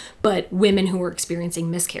pregnancy, but women who are experiencing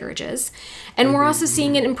miscarriages. And we're also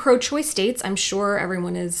seeing it in pro-choice states. I'm sure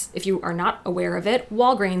everyone is, if you are not aware of it,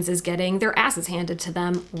 Walgreens is getting their asses handed to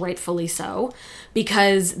them, rightfully so,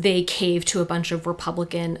 because they cave to a bunch of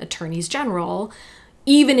Republican attorneys general,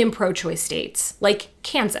 even in pro-choice states like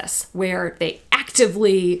Kansas, where they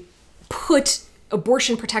actively put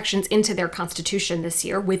abortion protections into their constitution this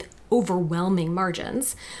year with overwhelming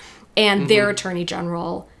margins. And their attorney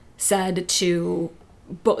general said to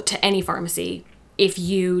any pharmacy, if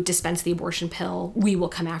you dispense the abortion pill, we will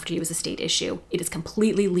come after you as a state issue. It is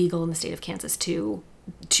completely legal in the state of Kansas to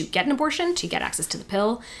to get an abortion, to get access to the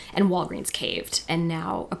pill, and Walgreens caved. And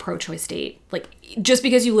now a pro-choice state. Like, just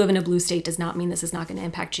because you live in a blue state does not mean this is not going to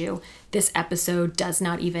impact you. This episode does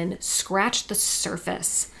not even scratch the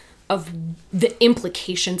surface of the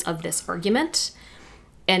implications of this argument.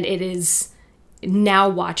 And it is, now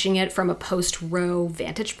watching it from a post-Roe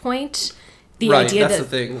vantage point, the idea that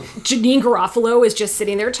Janine Garofalo is just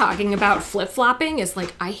sitting there talking about flip-flopping is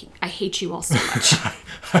like, I hate you all so much.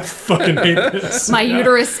 I fucking hate this. My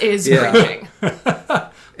uterus is cringing.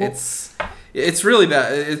 It's really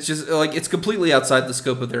bad. It's just like, it's completely outside the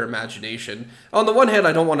scope of their imagination. On the one hand,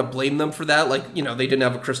 I don't want to blame them for that. Like, you know, they didn't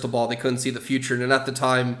have a crystal ball. They couldn't see the future. And at the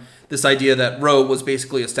time, this idea that Roe was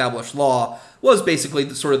basically established law was basically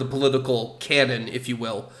sort of the political canon, if you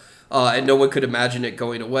will. And no one could imagine it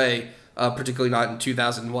going away. Particularly not in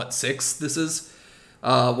 2006. This is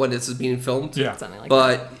when this is being filmed. Yeah, something like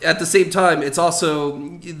but that. At the same time, it's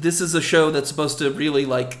also, this is a show that's supposed to really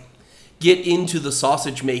like get into the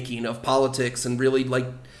sausage making of politics and really like,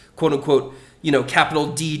 quote unquote, you know,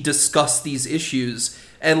 capital D, discuss these issues.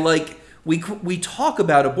 And like we talk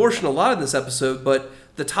about abortion a lot in this episode, but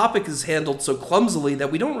the topic is handled so clumsily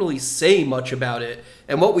that we don't really say much about it.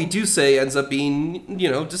 And what we do say ends up being,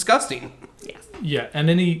 you know, disgusting. Yes. Yeah,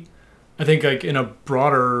 and I think like in a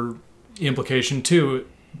broader implication too,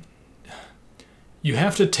 you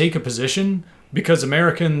have to take a position because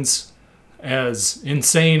Americans, as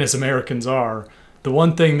insane as Americans are, the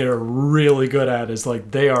one thing they're really good at is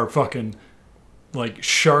like they are fucking like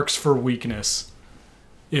sharks for weakness.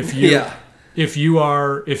 If you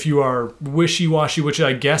are wishy-washy, which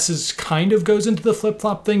I guess is kind of goes into the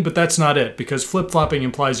flip-flop thing, but that's not it, because flip-flopping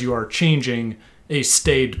implies you are changing a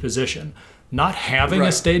stayed position. Not having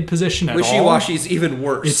a stayed position at all. Wishy-washy is even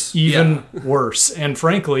worse. It's even worse. And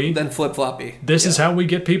frankly, than flip-floppy. This is how we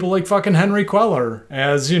get people like fucking Henry Queller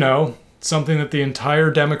as, you know, something that the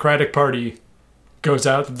entire Democratic Party goes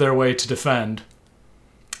out of their way to defend.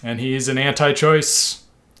 And he's an anti-choice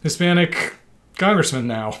Hispanic congressman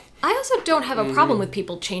now. I also don't have a problem with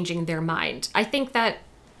people changing their mind. I think that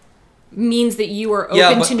means that you are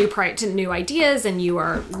open to new ideas, and you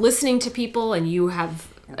are listening to people, and you have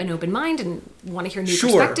an open mind and want to hear new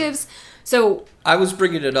perspectives. So I was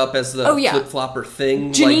bringing it up as the flip-flopper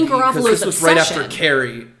thing. Janine Garofalo's this was right after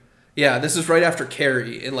Carrie. Yeah, this is right after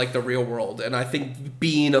Carrie in like the real world. And I think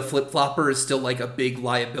being a flip-flopper is still like a big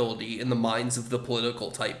liability in the minds of the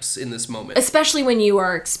political types in this moment. Especially when you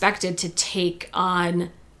are expected to take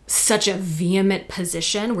on such a vehement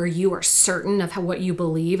position where you are certain of what you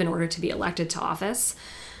believe in order to be elected to office.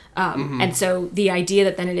 And so the idea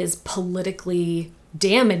that then it is politically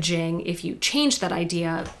damaging if you change that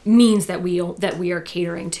idea means that we are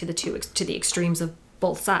catering to the extremes of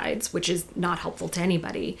both sides, which is not helpful to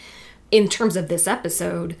anybody. In terms of this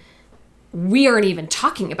episode, we aren't even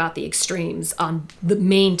talking about the extremes on the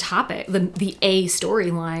main topic, the A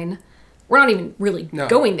storyline. We're not even really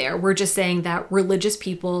going there. We're just saying that religious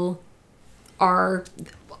people are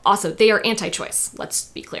also, they are anti-choice. Let's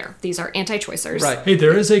be clear. These are anti-choicers. Right. Hey,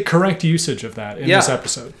 there is a correct usage of that in this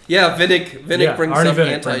episode. Yeah, Vinnick brings Arnie up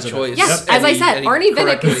Vinnick anti-choice. Yes, as I said, Arnie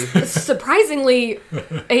Vinnick is surprisingly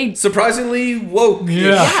woke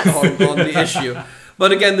Yes. on the issue.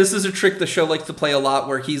 But again, this is a trick the show likes to play a lot,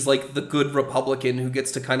 where he's like the good Republican who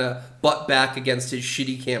gets to kind of butt back against his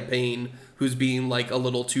shitty campaign, who's being like a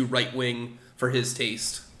little too right-wing for his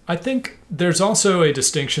taste. I think there's also a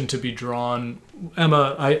distinction to be drawn.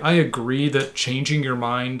 Emma, I agree that changing your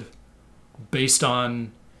mind based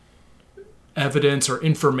on evidence or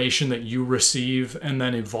information that you receive and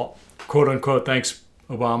then quote unquote, thanks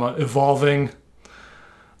Obama, evolving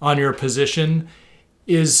on your position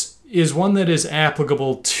is one that is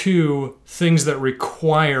applicable to things that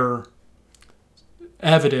require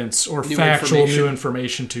evidence or factual new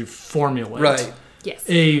information to formulate. Right. Yes.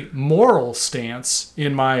 A moral stance,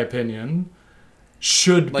 in my opinion,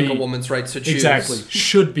 should be... Like a woman's right to choose. Exactly.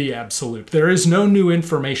 Should be absolute. There is no new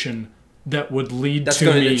information that would lead That's to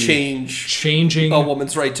going me to changing... a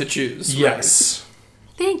woman's right to choose. Yes. Right.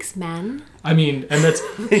 Thanks, men. I mean, and that's...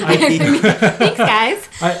 Thanks, guys.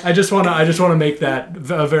 I just want to make that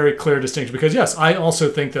a very clear distinction, because yes, I also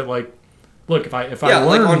think that, like, look, if I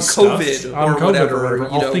learn like on stuff, COVID on or COVID whatever,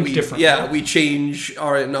 I'll think differently. Yeah, we change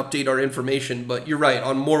and update our information, but you're right,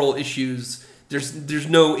 on moral issues, there's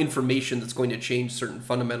no information that's going to change certain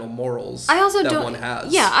fundamental morals one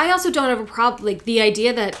has. Yeah, I also don't have a problem, like, the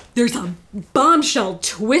idea that there's a bombshell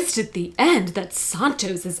twist at the end that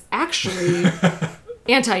Santos is actually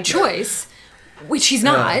anti-choice, which he's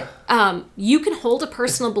not. You can hold a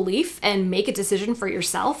personal belief and make a decision for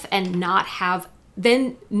yourself and not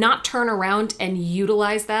turn around and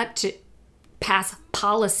utilize that pass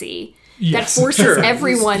policy Yes. that forces Sure.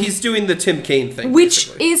 everyone, He's doing the Tim Kaine thing. which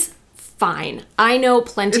basically. is fine. I know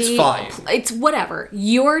plenty. It's fine. It's whatever.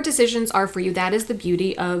 Your decisions are for you. That is the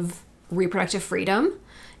beauty of reproductive freedom,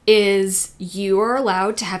 is you are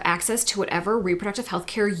allowed to have access to whatever reproductive health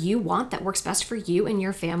care you want that works best for you and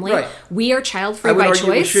your family. Right. We are child-free I would by argue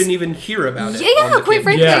we choice. shouldn't even hear about it. Yeah, on the quite kid-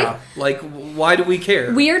 frankly. Yeah. Like, why do we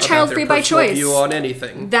care? We are about child-free their by personal choice. View on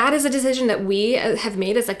anything. That is a decision that we have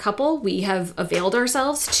made as a couple. We have availed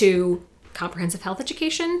ourselves to comprehensive health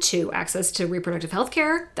education, to access to reproductive health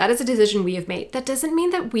care. That is a decision we have made. That doesn't mean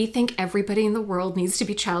that we think everybody in the world needs to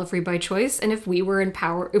be child-free by choice. And if we were in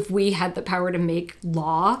power, if we had the power to make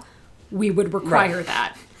law, we would require Right.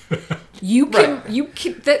 that. You can, Right. you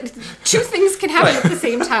can, that, two things can happen at the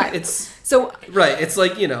same time. So Right, it's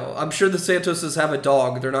like, I'm sure the Santoses have a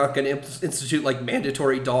dog. They're not going to institute, like,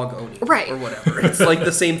 mandatory dog owning. Right. Or whatever. It's like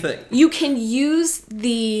the same thing. you can use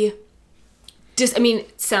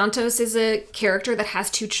Santos is a character that has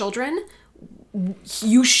 2 children.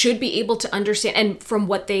 You should be able to understand, and from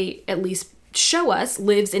what they at least show us,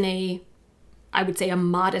 lives in I would say a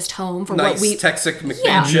modest home for Nice what we Texas yeah.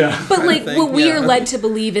 McMansion. Yeah. But kind like of thing. what we Yeah. are led to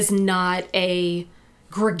believe is not a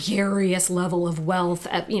gregarious level of wealth.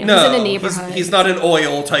 He's No, in a neighborhood. he's not an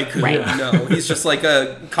oil tycoon. Right. No, he's just like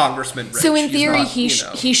a congressman. Rich. So in He's theory, not,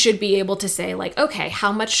 he should be able to say, like, okay,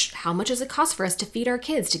 how much does it cost for us to feed our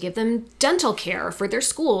kids, to give them dental care, for their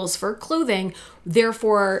schools, for clothing?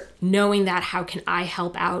 Therefore, knowing that, how can I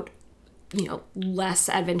help out, less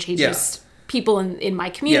advantageous people in my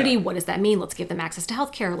community? Yeah. What does that mean? Let's give them access to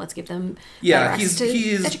healthcare. Let's give them Yeah, better access to he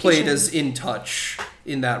is education. played as in touch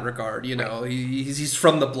in that regard. He's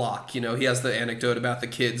from the block. He has the anecdote about the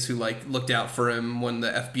kids who like looked out for him when the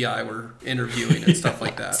FBI were interviewing and stuff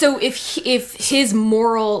like that. So if his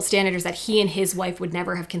moral standard is that he and his wife would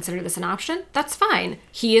never have considered this an option, that's fine.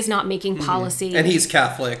 He is not making policy. And he's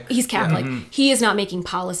Catholic. He's Catholic. He is not making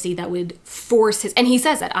policy that would force his... And he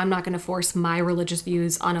says that, I'm not going to force my religious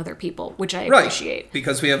views on other people, which I appreciate. Right,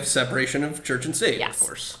 because we have separation of church and state, Yes. of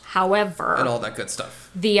course. However, And all that good stuff.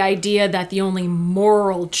 the idea that the only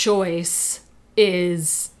moral choice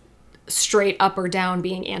is straight up or down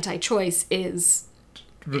being anti-choice is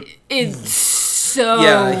so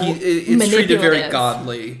Yeah, it's treated very manipulative.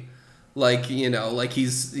 godly. Like, like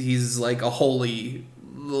he's like a holy...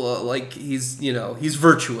 Like, he's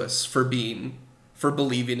virtuous for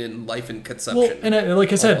believing in life and conception. Well, and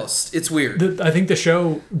like I said, almost. It's weird. I think the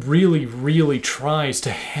show really, really tries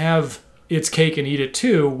to have its cake and eat it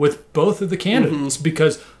too with both of the candidates,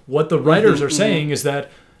 because what the writers are saying is that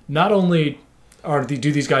not only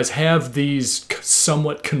do these guys have these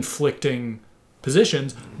somewhat conflicting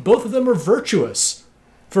positions, both of them are virtuous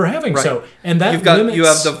for having Right. so, and that you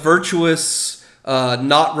have the virtuous,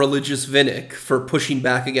 not religious Vinnick for pushing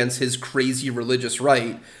back against his crazy religious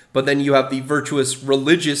right, but then you have the virtuous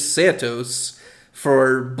religious Santos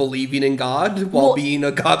for believing in God while Well, being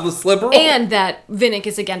a godless liberal. And that Vinnick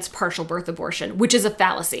is against partial birth abortion, which is a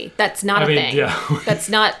fallacy. That's not a thing. Yeah. That's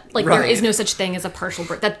not, like, there Right. is no such thing as a partial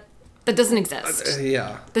birth. That doesn't exist.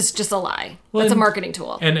 Yeah. That's just a lie. Well, That's a and- marketing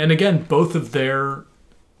tool. And again, both of their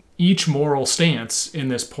each moral stance in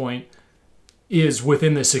this point is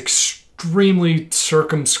within this extremely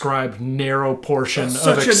circumscribed, narrow portion of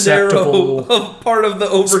Such a acceptable narrow part of the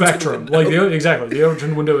Overton spectrum. window. Like exactly, the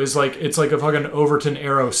Overton window is like it's like a fucking Overton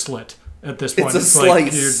arrow slit at this point. It's a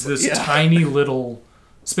like slice. this Yeah. tiny little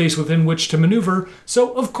space within which to maneuver.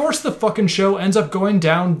 So of course the fucking show ends up going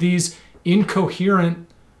down these incoherent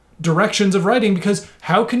directions of writing, because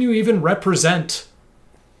how can you even represent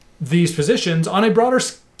these positions on a broader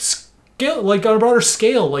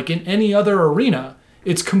scale, like in any other arena?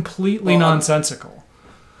 It's completely nonsensical.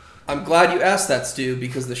 I'm glad you asked that, Stu,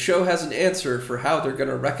 because the show has an answer for how they're going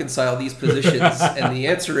to reconcile these positions, and the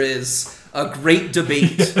answer is a great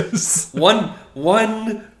debate. Yes.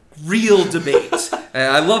 One real debate.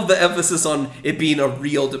 And I love the emphasis on it being a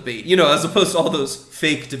real debate, as opposed to all those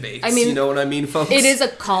fake debates. I mean, you know what I mean, folks? It is a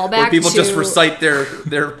callback where people to... just recite their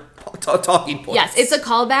talking points. Yes, it's a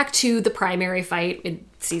callback to the primary fight in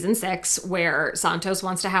season 6, where Santos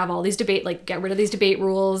wants to have all these get rid of these debate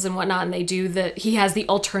rules and whatnot, and he has the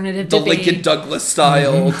alternative the debate. Lincoln Douglas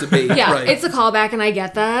style debate. Yeah, right. it's a callback, and I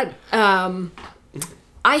get that.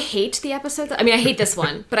 I hate the episode. I hate this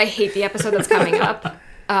one, but I hate the episode that's coming up.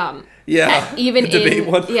 Yeah, Even the debate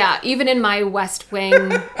one. even in my West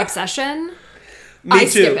Wing obsession, Me I too.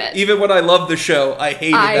 skip it. Even when I love the show, I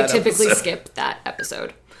hated I that typically episode. skip that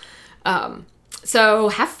episode. So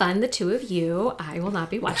have fun, the two of you. I will not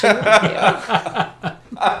be watching with you.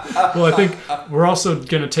 Well, I think we're also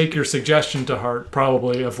going to take your suggestion to heart,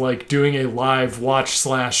 probably, of like doing a live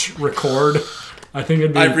watch/record. I think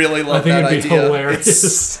it'd be. I really love that idea.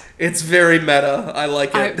 Hilarious. It's very meta. I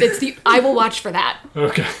like it. I will watch for that.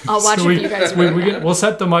 Okay. I'll watch if you guys we'll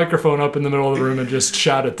set the microphone up in the middle of the room and just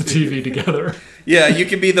shout at the TV together. Yeah, you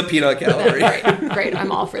can be the peanut gallery. Great.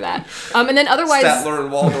 I'm all for that. And then otherwise, Statler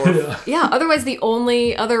and Waldorf. Yeah. Otherwise, the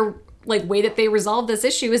only other way that they resolve this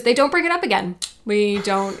issue is they don't bring it up again. We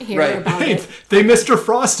don't hear about it. They Mr.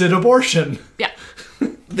 Frosted abortion. Yeah.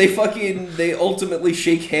 They ultimately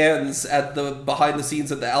shake hands at the behind the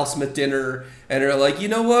scenes at the Al Smith dinner and are like, you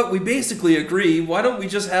know what, we basically agree, why don't we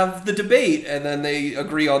just have the debate? And then they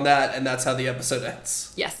agree on that, and that's how the episode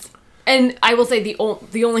ends. Yes. And I will say the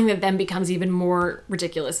only thing that then becomes even more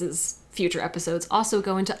ridiculous is future episodes also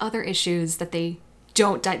go into other issues that they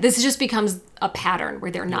don't this just becomes a pattern where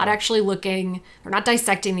they're not actually looking, they're not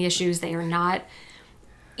dissecting the issues, they are not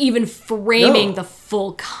even framing the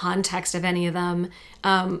full context of any of them.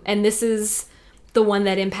 And this is the one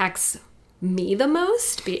that impacts me the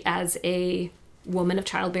most as a woman of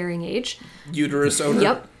childbearing age. Uterus owner.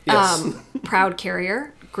 Yep. Yes. Proud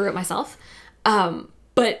carrier. Grew it myself.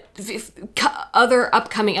 But other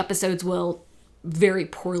upcoming episodes will very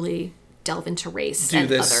poorly delve into race. Do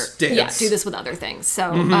this with other things.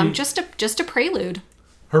 So just a prelude.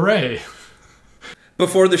 Hooray.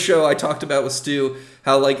 Before the show, I talked about with Stu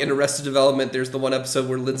how, like, in Arrested Development, there's the one episode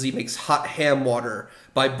where Lindsay makes hot ham water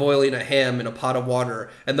by boiling a ham in a pot of water,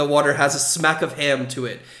 and the water has a smack of ham to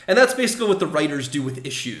it. And that's basically what the writers do with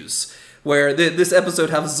issues, where this episode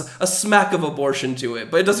has a smack of abortion to it,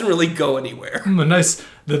 but it doesn't really go anywhere.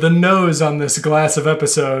 The nose on this glass of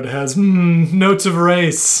episode has notes of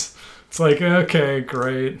race. It's like, okay,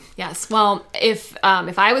 great. Yes. Well, if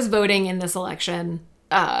I was voting in this election,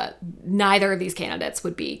 neither of these candidates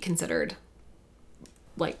would be considered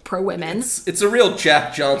pro-women. It's a joe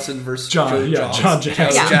Jack Johnson versus John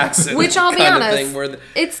Jackson, which I'll be honest, and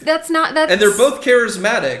they're both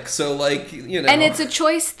charismatic, so and it's a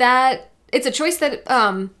choice that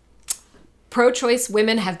pro-choice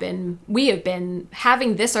women we have been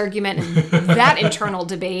having this argument and that internal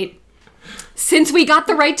debate since we got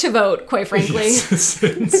the right to vote, quite frankly. Since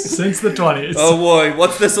the 20s. Oh boy,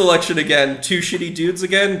 what's this election again? Two shitty dudes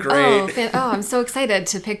again? Great. I'm so excited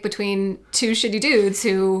to pick between two shitty dudes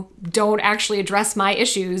who don't actually address my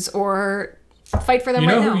issues or fight for them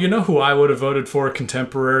now. You know who I would have voted for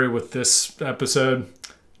contemporary with this episode?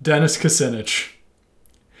 Dennis Kucinich.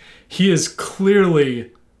 He is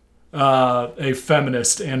clearly a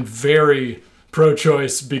feminist and very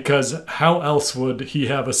pro-choice, because how else would he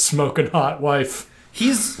have a smoking hot wife?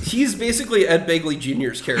 He's basically Ed Begley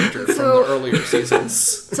Jr.'s character from the earlier seasons.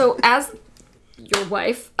 So as your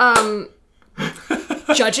wife,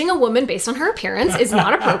 judging a woman based on her appearance is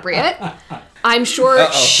not appropriate. I'm sure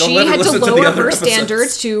she had to lower her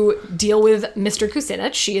standards to deal with Mr.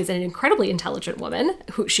 Kucinich. She is an incredibly intelligent woman.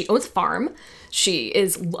 She owns a farm. She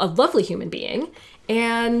is a lovely human being.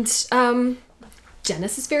 And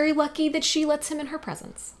Dennis is very lucky that she lets him in her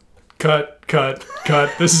presence. Cut.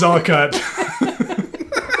 This is all a cut.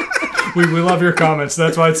 we love your comments.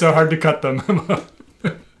 That's why it's so hard to cut them.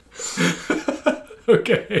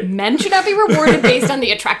 Okay. Men should not be rewarded based on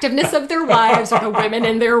the attractiveness of their wives or the women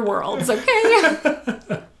in their worlds,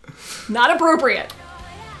 okay? Not appropriate.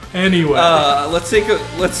 Anyway. Let's take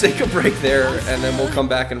a break there, and then we'll come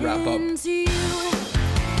back and wrap up.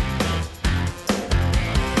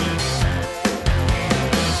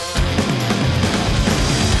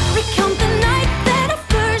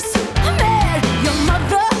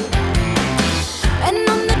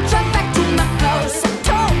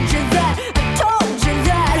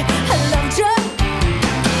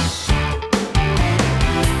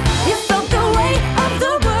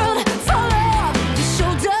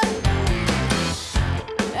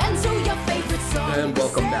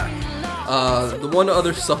 The one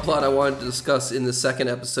other subplot I wanted to discuss in the second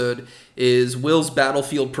episode is Will's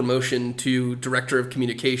battlefield promotion to Director of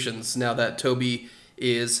Communications. Now that Toby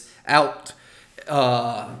is out,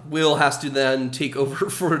 Will has to then take over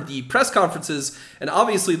for the press conferences, and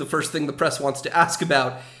obviously the first thing the press wants to ask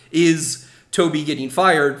about is Toby getting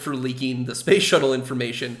fired for leaking the space shuttle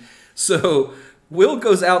information. So Will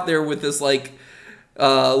goes out there with this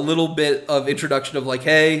a little bit of introduction of like,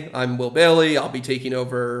 hey, I'm Will Bailey. I'll be taking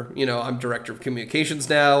over, I'm director of communications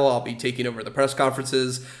now. I'll be taking over the press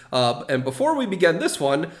conferences. And before we begin this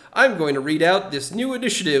one, I'm going to read out this new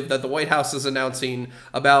initiative that the White House is announcing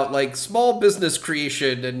about like small business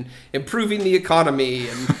creation and improving the economy.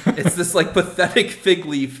 And it's this like pathetic fig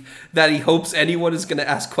leaf that he hopes anyone is going to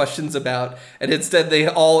ask questions about. And instead they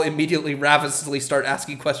all immediately ravenously start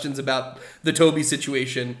asking questions about the Toby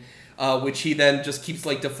situation. Which he then just keeps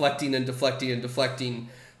like deflecting and deflecting and deflecting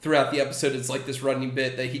throughout the episode. It's like this running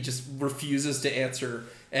bit that he just refuses to answer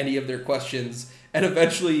any of their questions. And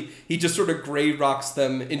eventually he just sort of gray rocks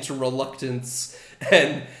them into reluctance.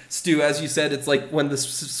 And Stu, as you said, it's like when the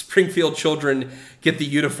Springfield children get the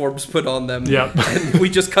uniforms put on them. Yep. And we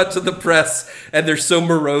just cut to the press and they're so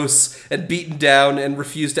morose and beaten down and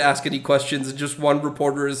refuse to ask any questions. And just one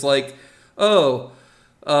reporter is like, Will,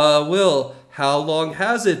 how long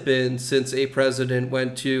has it been since a president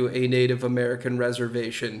went to a Native American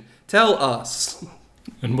reservation? Tell us.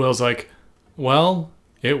 And Will's like, well,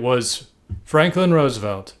 it was Franklin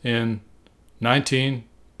Roosevelt in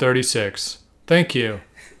 1936. Thank you.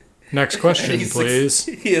 Next question, please.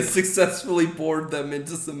 He has successfully bored them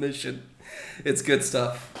into submission. It's good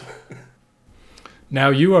stuff. Now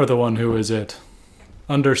you are the one who is it.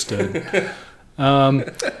 Understood.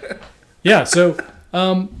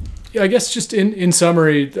 I guess just in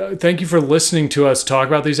summary, thank you for listening to us talk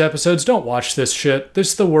about these episodes. Don't watch this shit.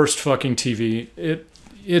 This is the worst fucking TV.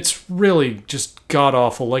 It's really just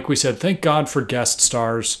god-awful. Like we said, thank God for guest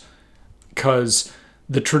stars, because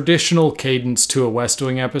the traditional cadence to a West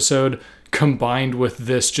Wing episode combined with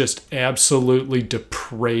this just absolutely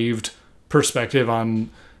depraved perspective on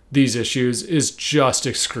these issues is just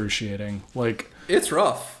excruciating. Like, it's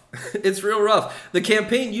rough. It's real rough. The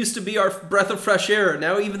campaign used to be our breath of fresh air.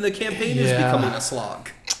 Now even the campaign is becoming a slog.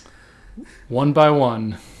 One by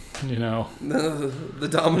one, The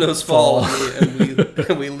dominoes fall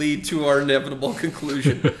and we lead to our inevitable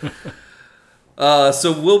conclusion.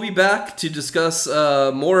 So we'll be back to discuss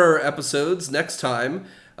more episodes next time.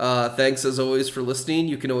 Thanks as always for listening.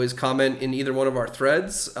 You can always comment in either one of our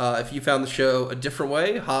threads. If you found the show a different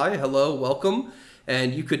way, hi, hello, welcome.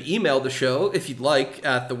 And you could email the show, if you'd like,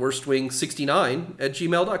 at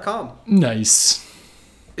theworstwing69@gmail.com. Nice.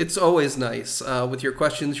 It's always nice with your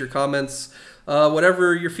questions, your comments,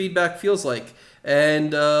 whatever your feedback feels like.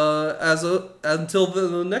 And until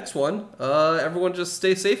the next one, everyone just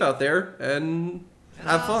stay safe out there and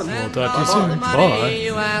have fun. We'll talk to you soon. Bye.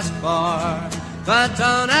 You ask for, but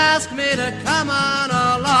don't ask me to come on